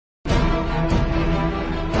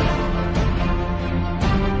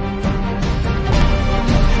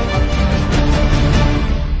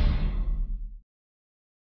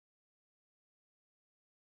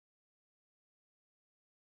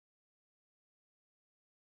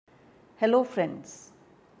Hello friends,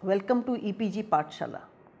 welcome to EPG Pathshala.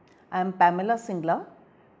 I am Pamela Singla,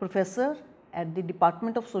 professor at the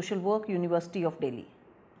Department of Social Work, University of Delhi.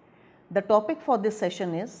 The topic for this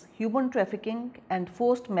session is human trafficking and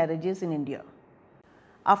forced marriages in India.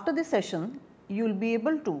 After this session, you will be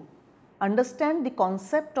able to understand the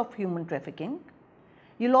concept of human trafficking.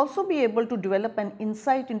 You will also be able to develop an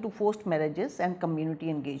insight into forced marriages and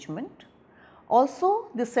community engagement. Also,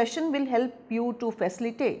 this session will help you to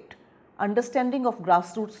facilitate understanding of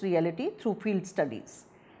grassroots reality through field studies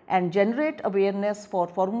and generate awareness for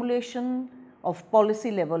formulation of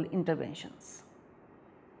policy level interventions.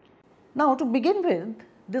 Now, to begin with,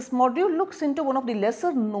 this module looks into one of the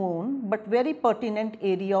lesser known but very pertinent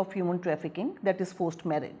area of human trafficking, that is forced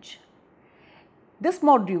marriage. This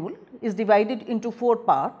module is divided into 4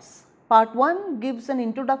 parts. Part 1 gives an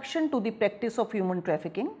introduction to the practice of human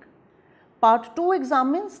trafficking. Part 2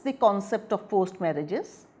 examines the concept of forced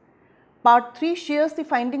marriages. Part 3 shares the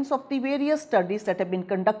findings of the various studies that have been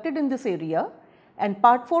conducted in this area, and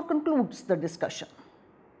Part 4 concludes the discussion.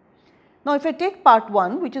 Now, if I take Part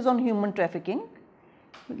 1, which is on human trafficking,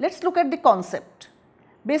 let us look at the concept.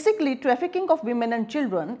 Basically, trafficking of women and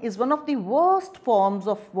children is one of the worst forms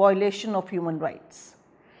of violation of human rights.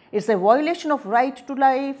 It is a violation of right to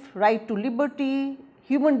life, right to liberty,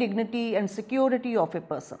 human dignity and security of a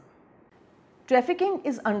person. Trafficking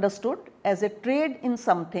is understood as a trade in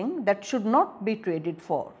something that should not be traded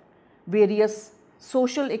for various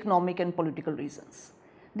social, economic and political reasons.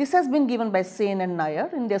 This has been given by Sen and Nair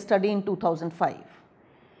in their study in 2005.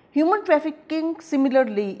 Human trafficking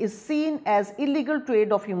similarly is seen as illegal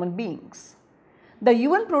trade of human beings. The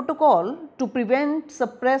UN protocol to prevent,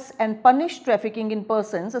 suppress and punish trafficking in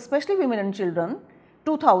persons, especially women and children,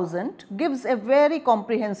 2000, gives a very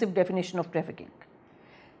comprehensive definition of trafficking.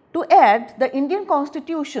 To add, the Indian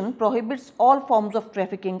Constitution prohibits all forms of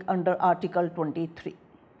trafficking under Article 23.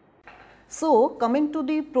 So, coming to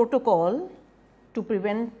the protocol to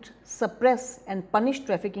prevent, suppress and punish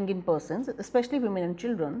trafficking in persons, especially women and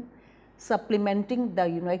children, supplementing the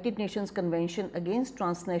United Nations Convention Against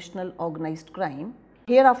Transnational Organized Crime,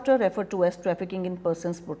 hereafter referred to as Trafficking in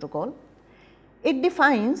Persons Protocol. It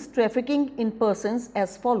defines trafficking in persons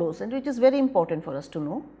as follows, and which is very important for us to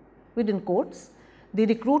know, within quotes: the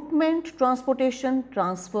recruitment, transportation,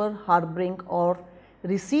 transfer, harboring or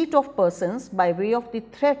receipt of persons by way of the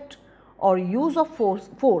threat or use of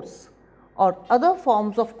force or other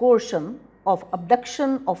forms of coercion, of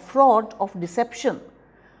abduction, of fraud, of deception,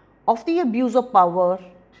 of the abuse of power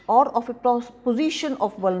or of a position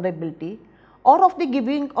of vulnerability, or of the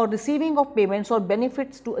giving or receiving of payments or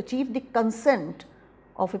benefits to achieve the consent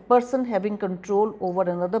of a person having control over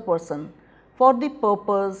another person for the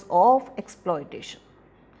purpose of exploitation.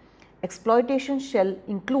 Exploitation shall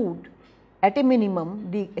include at a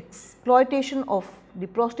minimum the exploitation of the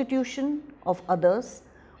prostitution of others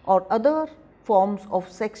or other forms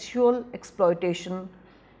of sexual exploitation,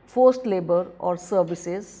 forced labor or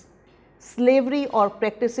services, slavery or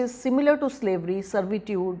practices similar to slavery,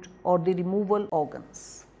 servitude or the removal of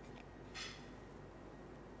organs.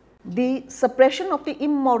 The Suppression of the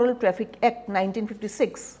Immoral Traffic Act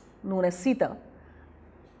 1956, known as SITA,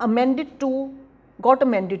 got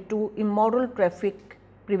amended to Immoral Traffic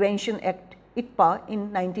Prevention Act ITPA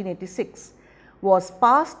in 1986, was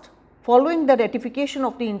passed following the ratification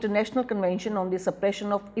of the International Convention on the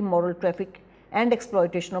Suppression of Immoral Traffic and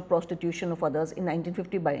Exploitation of Prostitution of Others in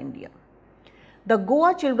 1950 by India. The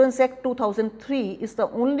Goa Children's Act 2003 is the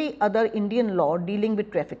only other Indian law dealing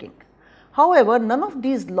with trafficking. However, none of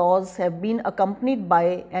these laws have been accompanied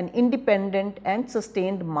by an independent and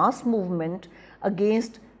sustained mass movement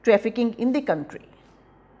against trafficking in the country.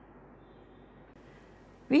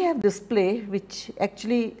 We have this play which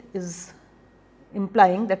actually is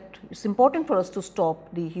implying that it is important for us to stop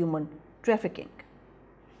the human trafficking.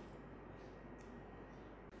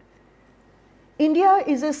 India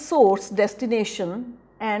is a source, destination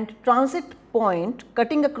and transit point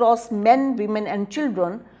cutting across men, women and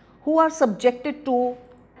children who are subjected to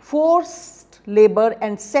forced labor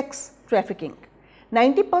and sex trafficking.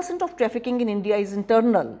 90% of trafficking in India is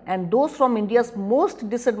internal, and those from India's most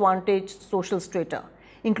disadvantaged social strata,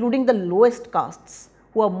 including the lowest castes,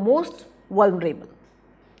 who are most vulnerable.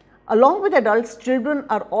 Along with adults, children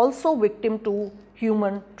are also victim to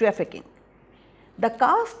human trafficking. The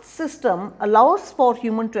caste system allows for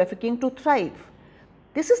human trafficking to thrive.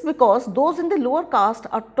 This is because those in the lower caste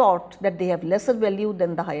are taught that they have lesser value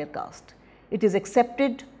than the higher caste. It is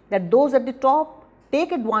accepted that those at the top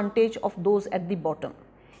take advantage of those at the bottom,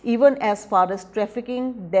 even as far as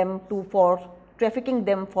trafficking them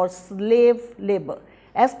for slave labor,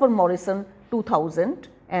 as per Morrison 2000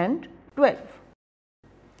 and 12.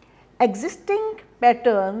 Existing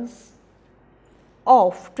patterns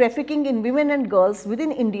of trafficking in women and girls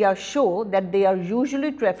within India show that they are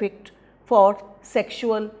usually trafficked for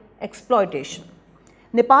sexual exploitation.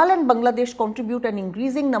 Nepal and Bangladesh contribute an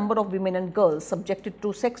increasing number of women and girls subjected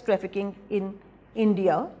to sex trafficking in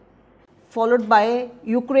India, followed by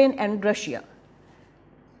Ukraine and Russia.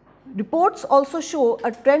 Reports also show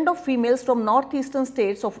a trend of females from northeastern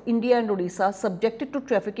states of India and Odisha subjected to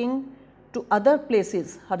trafficking to other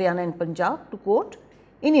places, Haryana and Punjab, to quote,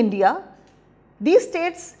 in India. These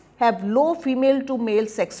states have low female to male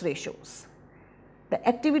sex ratios. The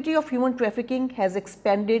activity of human trafficking has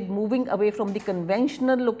expanded, moving away from the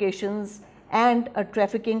conventional locations and a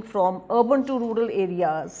trafficking from urban to rural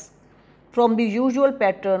areas, from the usual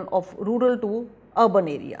pattern of rural to urban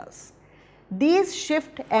areas. These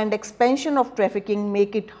shift and expansion of trafficking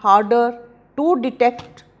make it harder to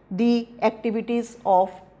detect the activities of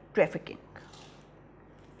trafficking.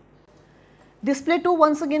 Display 2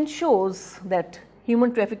 once again shows that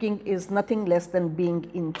human trafficking is nothing less than being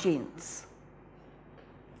in chains.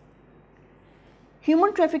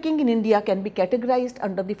 Human trafficking in India can be categorized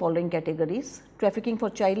under the following categories: trafficking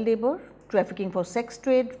for child labor, trafficking for sex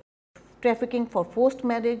trade, trafficking for forced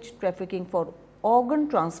marriage, trafficking for organ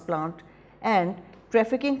transplant, and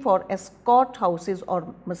trafficking for escort houses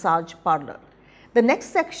or massage parlor. The next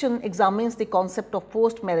section examines the concept of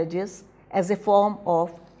forced marriages as a form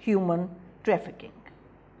of human trafficking.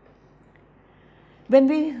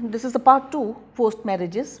 This is the part 2, forced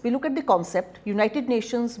marriages, we look at the concept. United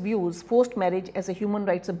Nations views forced marriage as a human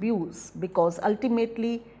rights abuse because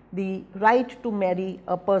ultimately the right to marry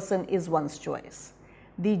a person is one's choice.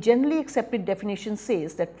 The generally accepted definition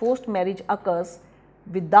says that forced marriage occurs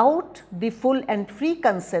without the full and free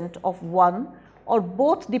consent of one or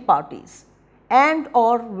both the parties, and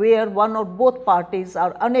or where one or both parties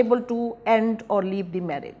are unable to end or leave the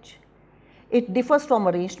marriage. It differs from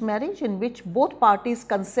arranged marriage, in which both parties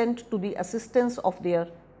consent to the assistance of their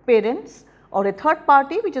parents or a third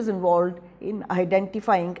party which is involved in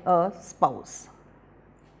identifying a spouse.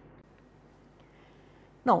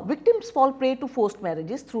 Now, victims fall prey to forced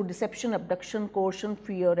marriages through deception, abduction, coercion,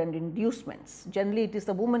 fear and inducements. Generally, it is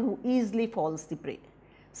the woman who easily falls the prey.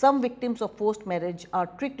 Some victims of forced marriage are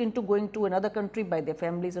tricked into going to another country by their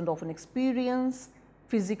families and often experience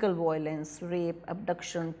physical violence, rape,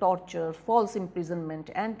 abduction, torture, false imprisonment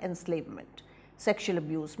and enslavement, sexual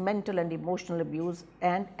abuse, mental and emotional abuse,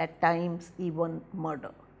 and at times even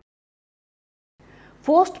murder.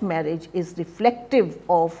 Forced marriage is reflective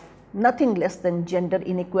of nothing less than gender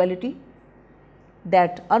inequality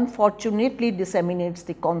that unfortunately disseminates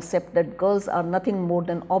the concept that girls are nothing more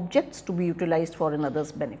than objects to be utilized for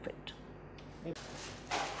another's benefit.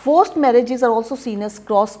 Forced marriages are also seen as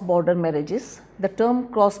cross-border marriages. The term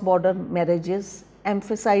cross-border marriages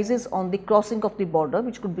emphasizes on the crossing of the border,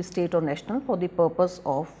 which could be state or national, for the purpose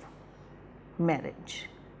of marriage.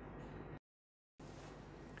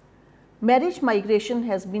 Marriage migration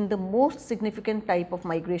has been the most significant type of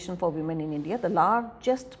migration for women in India. The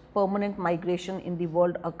largest permanent migration in the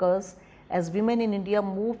world occurs as women in India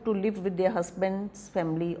move to live with their husband's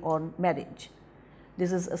family on marriage.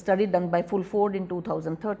 This is a study done by Fulford in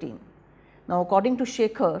 2013. Now, according to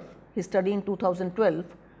Shekhar, his study in 2012,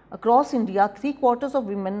 across India, 3/4 of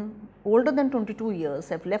women older than 22 years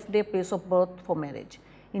have left their place of birth for marriage.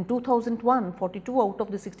 In 2001, 42 out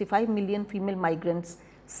of the 65 million female migrants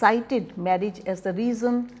cited marriage as the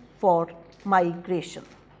reason for migration.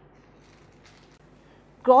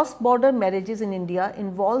 Cross-border marriages in India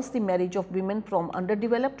involves the marriage of women from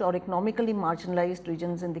underdeveloped or economically marginalized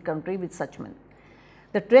regions in the country with such men.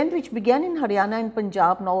 The trend, which began in Haryana and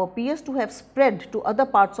Punjab, now appears to have spread to other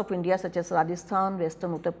parts of India such as Rajasthan,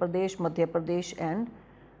 Western Uttar Pradesh, Madhya Pradesh and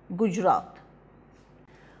Gujarat.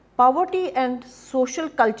 Poverty and social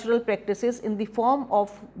cultural practices in the form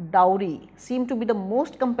of dowry seem to be the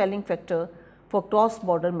most compelling factor for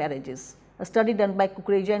cross-border marriages, a study done by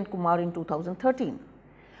Kukreja and Kumar in 2013.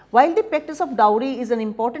 While the practice of dowry is an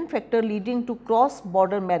important factor leading to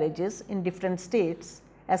cross-border marriages in different states,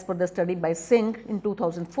 as per the study by Singh in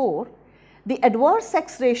 2004, the adverse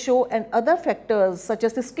sex ratio and other factors such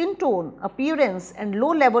as the skin tone, appearance and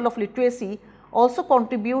low level of literacy also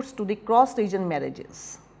contributes to the cross-region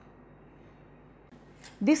marriages.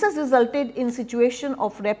 This has resulted in situation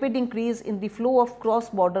of rapid increase in the flow of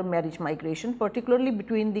cross-border marriage migration, particularly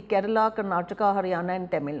between the Kerala, Karnataka, Haryana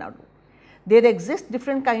and Tamil Nadu. There exist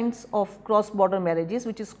different kinds of cross-border marriages,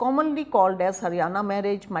 which is commonly called as Haryana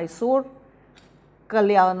marriage, Mysore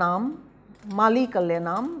Kalyanam, Mali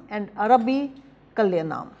Kalyanam and Arabi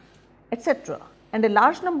Kalyanam, etc. and a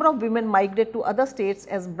large number of women migrate to other states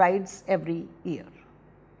as brides every year.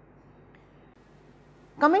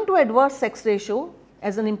 Coming to adverse sex ratio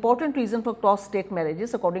as an important reason for cross-state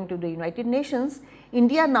marriages, according to the United Nations,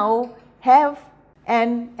 India now have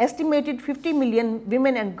an estimated 50 million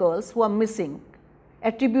women and girls who are missing,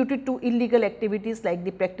 attributed to illegal activities like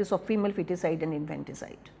the practice of female feticide and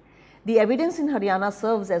infanticide. The evidence in Haryana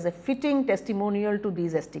serves as a fitting testimonial to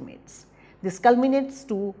these estimates. This culminates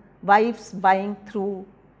to wives buying through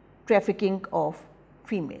trafficking of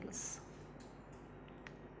females.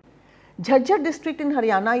 Jhajjar district in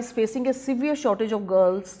Haryana is facing a severe shortage of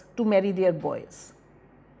girls to marry their boys.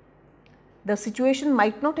 The situation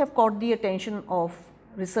might not have caught the attention of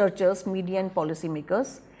researchers, media and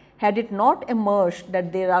policymakers had it not emerged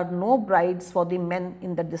that there are no brides for the men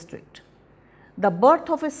in the district. The birth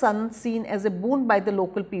of a son seen as a boon by the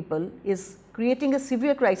local people is creating a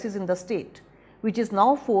severe crisis in the state, which is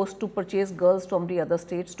now forced to purchase girls from the other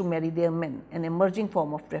states to marry their men, an emerging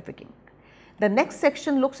form of trafficking. The next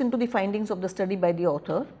section looks into the findings of the study by the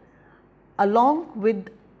author, along with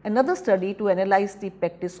another study to analyze the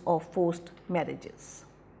practice of forced marriages.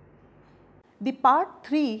 The part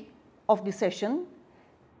 3 of the session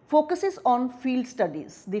focuses on field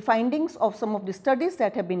studies, the findings of some of the studies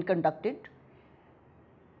that have been conducted.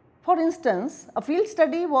 For instance, a field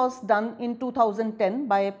study was done in 2010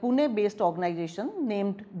 by a Pune based organization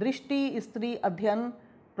named Drishti Stri Adhyan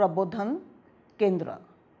Prabodhan Kendra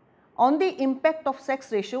on the impact of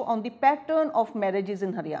sex ratio on the pattern of marriages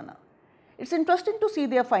in Haryana. It is interesting to see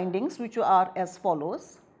their findings, which are as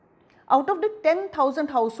follows. Out of the 10,000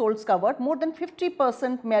 households covered, more than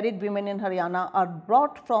 50% married women in Haryana are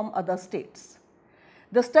brought from other states.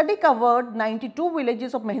 The study covered 92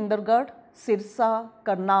 villages of Mahendragarh, Sirsa,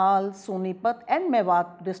 Karnal, Sonipat and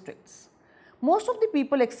Mewat districts. Most of the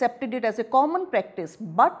people accepted it as a common practice,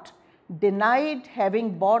 but denied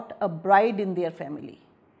having bought a bride in their family.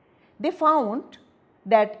 They found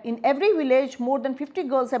that in every village more than 50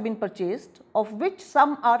 girls have been purchased, of which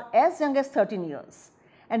some are as young as 13 years,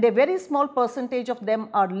 and a very small percentage of them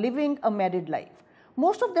are living a married life.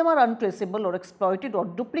 Most of them are untraceable or exploited or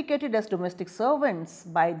duplicated as domestic servants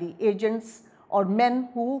by the agents or men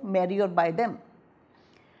who marry or buy them.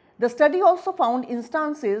 The study also found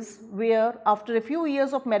instances where after a few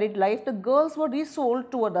years of married life, the girls were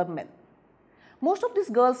resold to other men. Most of these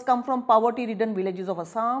girls come from poverty-ridden villages of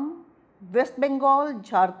Assam, West Bengal,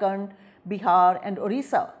 Jharkhand, Bihar and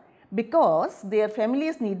Orissa because their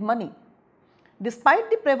families need money. Despite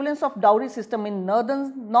the prevalence of dowry system in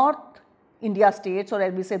North India states, or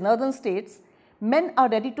as we say northern states, men are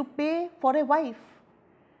ready to pay for a wife.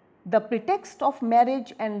 The pretext of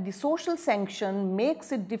marriage and the social sanction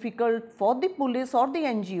makes it difficult for the police or the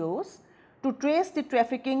NGOs to trace the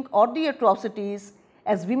trafficking or the atrocities,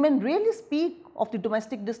 as women rarely speak of the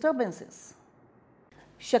domestic disturbances.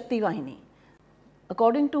 Shakti Vahini.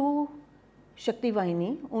 According to Shakti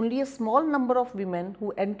Vahini, only a small number of women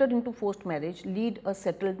who enter into forced marriage lead a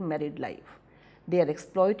settled married life. They are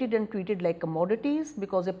exploited and treated like commodities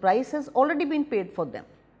because a price has already been paid for them.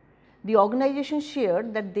 The organization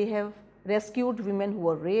shared that they have rescued women who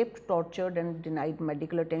were raped, tortured and denied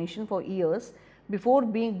medical attention for years before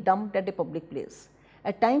being dumped at a public place.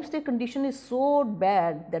 At times their condition is so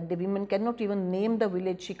bad that the women cannot even name the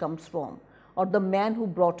village she comes from or the man who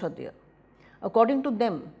brought her there. According to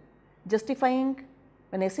them,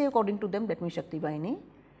 when I say according to them, that means Shakti Vahini,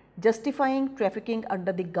 justifying trafficking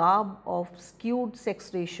under the garb of skewed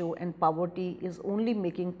sex ratio and poverty is only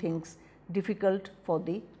making things difficult for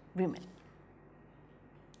the women.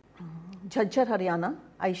 Jhajjar, Haryana.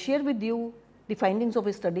 I share with you the findings of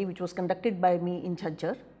a study which was conducted by me in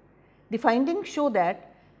Jhajjar. The findings show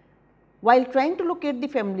that while trying to locate the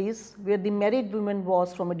families where the married woman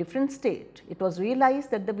was from a different state, it was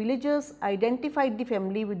realized that the villagers identified the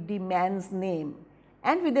family with the man's name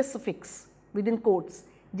and with a suffix within quotes,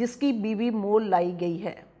 jiski biwi mol lai gayi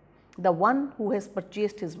hai, the one who has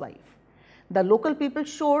purchased his wife. The local people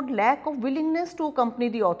showed lack of willingness to accompany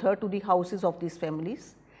the author to the houses of these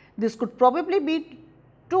families. This could probably be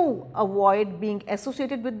to avoid being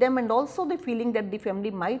associated with them and also the feeling that the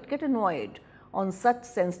family might get annoyed on such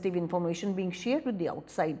sensitive information being shared with the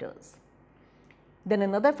outsiders. Then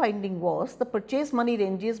another finding was the purchase money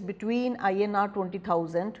ranges between INR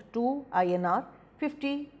 20,000 to INR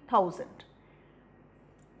 50,000.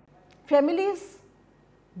 Families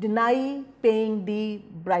deny paying the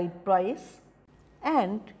bride price,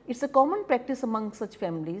 and it is a common practice among such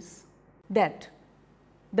families that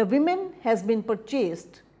the women has been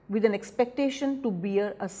purchased with an expectation to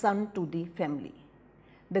bear a son to the family.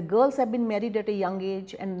 The girls have been married at a young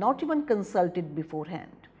age and not even consulted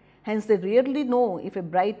beforehand. Hence, they rarely know if a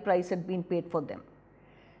bride price had been paid for them.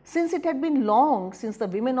 Since it had been long since the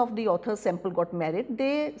women of the author's sample got married,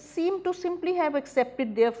 they seem to simply have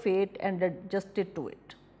accepted their fate and adjusted to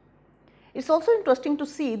it. It is also interesting to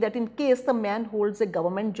see that in case the man holds a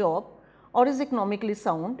government job or is economically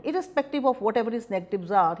sound, irrespective of whatever his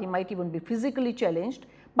negatives are, he might even be physically challenged,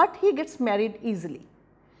 but he gets married easily.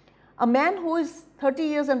 A man who is 30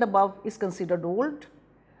 years and above is considered old.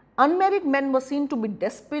 Unmarried men were seen to be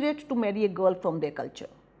desperate to marry a girl from their culture.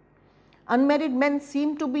 Unmarried men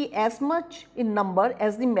seem to be as much in number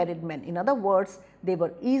as the married men. In other words, they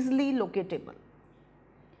were easily locatable.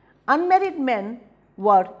 Unmarried men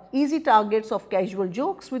were easy targets of casual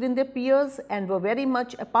jokes within their peers and were very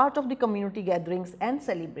much a part of the community gatherings and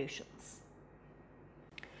celebrations.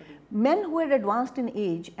 Men who had advanced in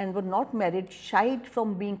age and were not married shied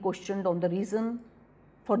from being questioned on the reason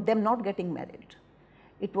for them not getting married.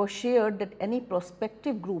 It was shared that any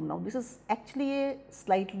prospective groom, now this is actually a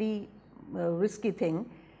slightly risky thing,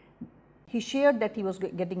 he shared that he was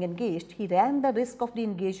getting engaged, he ran the risk of the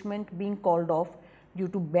engagement being called off due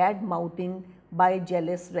to bad mouthing by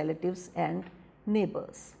jealous relatives and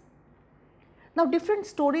neighbors. Now, different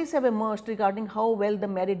stories have emerged regarding how well the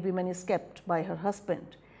married woman is kept by her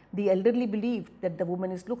husband. The elderly believed that the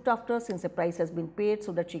woman is looked after since a price has been paid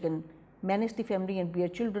so that she can manage the family and bear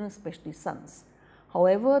children, especially sons.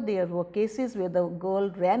 However, there were cases where the girl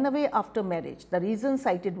ran away after marriage. The reasons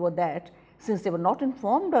cited were that since they were not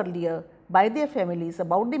informed earlier by their families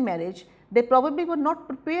about the marriage, they probably were not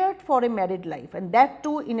prepared for a married life, and that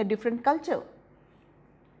too in a different culture.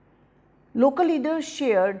 Local leaders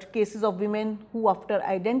shared cases of women who, after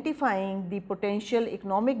identifying the potential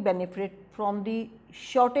economic benefit from the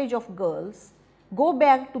shortage of girls, go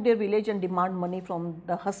back to their village and demand money from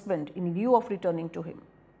the husband in lieu of returning to him.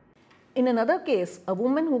 In another case, a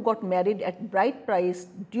woman who got married at bride price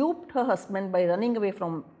duped her husband by running away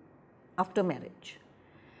from after marriage.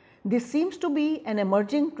 This seems to be an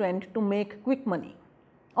emerging trend to make quick money.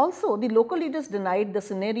 Also, the local leaders denied the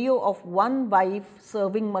scenario of one wife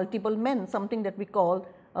serving multiple men, something that we call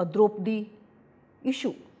a Draupadi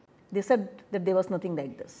issue. They said that there was nothing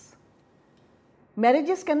like this.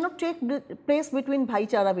 Marriages cannot take place between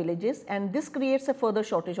Bhaichara villages, and this creates a further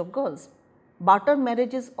shortage of girls. Barter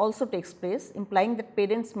marriages also takes place, implying that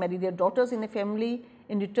parents marry their daughters in a family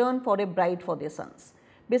in return for a bride for their sons.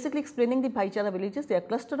 Basically explaining the Bhaichara villages, they are a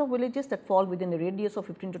cluster of villages that fall within a radius of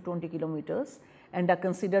 15 to 20 kilometers and are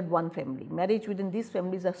considered one family. Marriage within these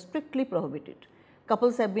families are strictly prohibited.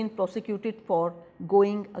 Couples have been prosecuted for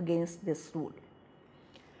going against this rule.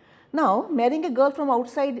 Now, marrying a girl from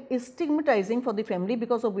outside is stigmatizing for the family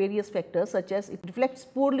because of various factors, such as it reflects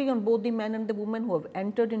poorly on both the man and the woman who have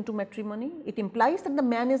entered into matrimony. It implies that the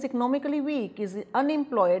man is economically weak, is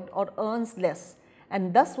unemployed or earns less,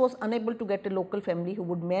 and thus was unable to get a local family who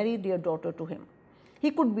would marry their daughter to him. He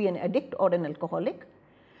could be an addict or an alcoholic.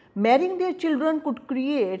 Marrying their children could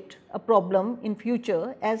create a problem in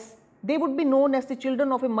future, as they would be known as the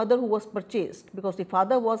children of a mother who was purchased, because the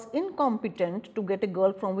father was incompetent to get a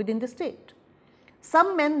girl from within the state.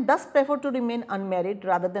 Some men thus prefer to remain unmarried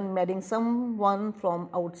rather than marrying someone from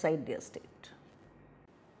outside their state.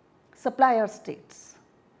 Supplier states.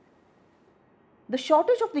 The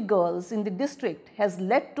shortage of the girls in the district has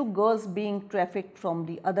led to girls being trafficked from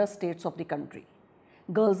the other states of the country.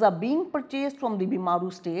 Girls are being purchased from the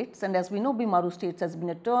Bimaru states, and as we know, Bimaru states has been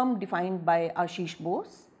a term defined by Ashish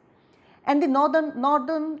Bose, and the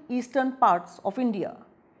northern eastern parts of India,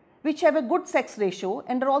 which have a good sex ratio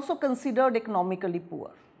and are also considered economically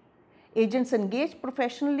poor. Agents engage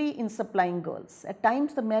professionally in supplying girls. At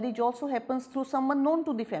times, the marriage also happens through someone known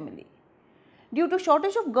to the family. Due to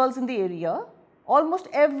shortage of girls in the area, almost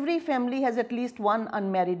every family has at least one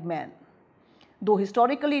unmarried man. Though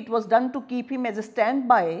historically it was done to keep him as a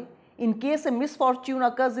standby in case a misfortune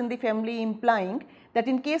occurs in the family, implying that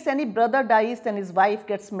in case any brother dies, then his wife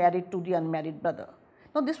gets married to the unmarried brother.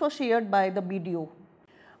 Now, this was shared by the BDO.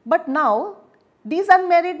 But now, these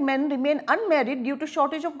unmarried men remain unmarried due to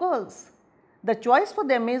shortage of girls. The choice for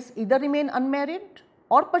them is either remain unmarried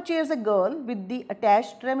or purchase a girl with the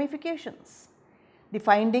attached ramifications. The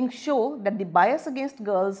findings show that the bias against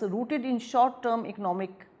girls rooted in short-term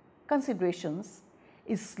economic considerations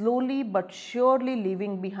is slowly but surely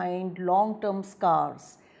leaving behind long-term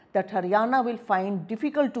scars that Haryana will find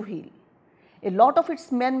difficult to heal. A lot of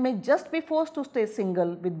its men may just be forced to stay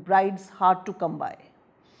single with brides hard to come by.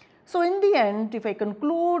 So, in the end, if I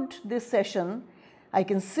conclude this session, I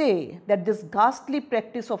can say that this ghastly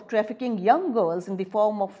practice of trafficking young girls in the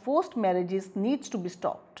form of forced marriages needs to be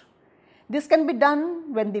stopped. This can be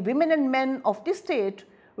done when the women and men of the state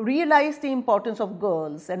realize the importance of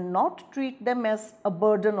girls and not treat them as a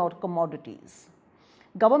burden or commodities.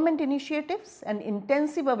 Government initiatives and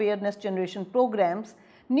intensive awareness generation programs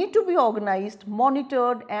need to be organized,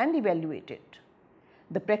 monitored and evaluated.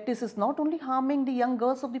 The practice is not only harming the young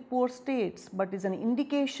girls of the poor states, but is an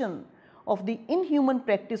indication of the inhuman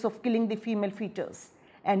practice of killing the female fetus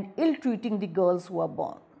and ill-treating the girls who are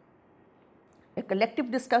born. A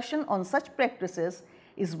collective discussion on such practices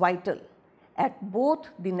is vital at both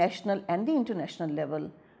the national and the international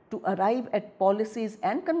level to arrive at policies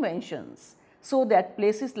and conventions so that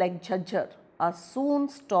places like Jhajjar are soon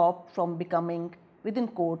stopped from becoming, within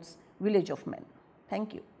quotes, village of men.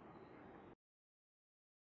 Thank you.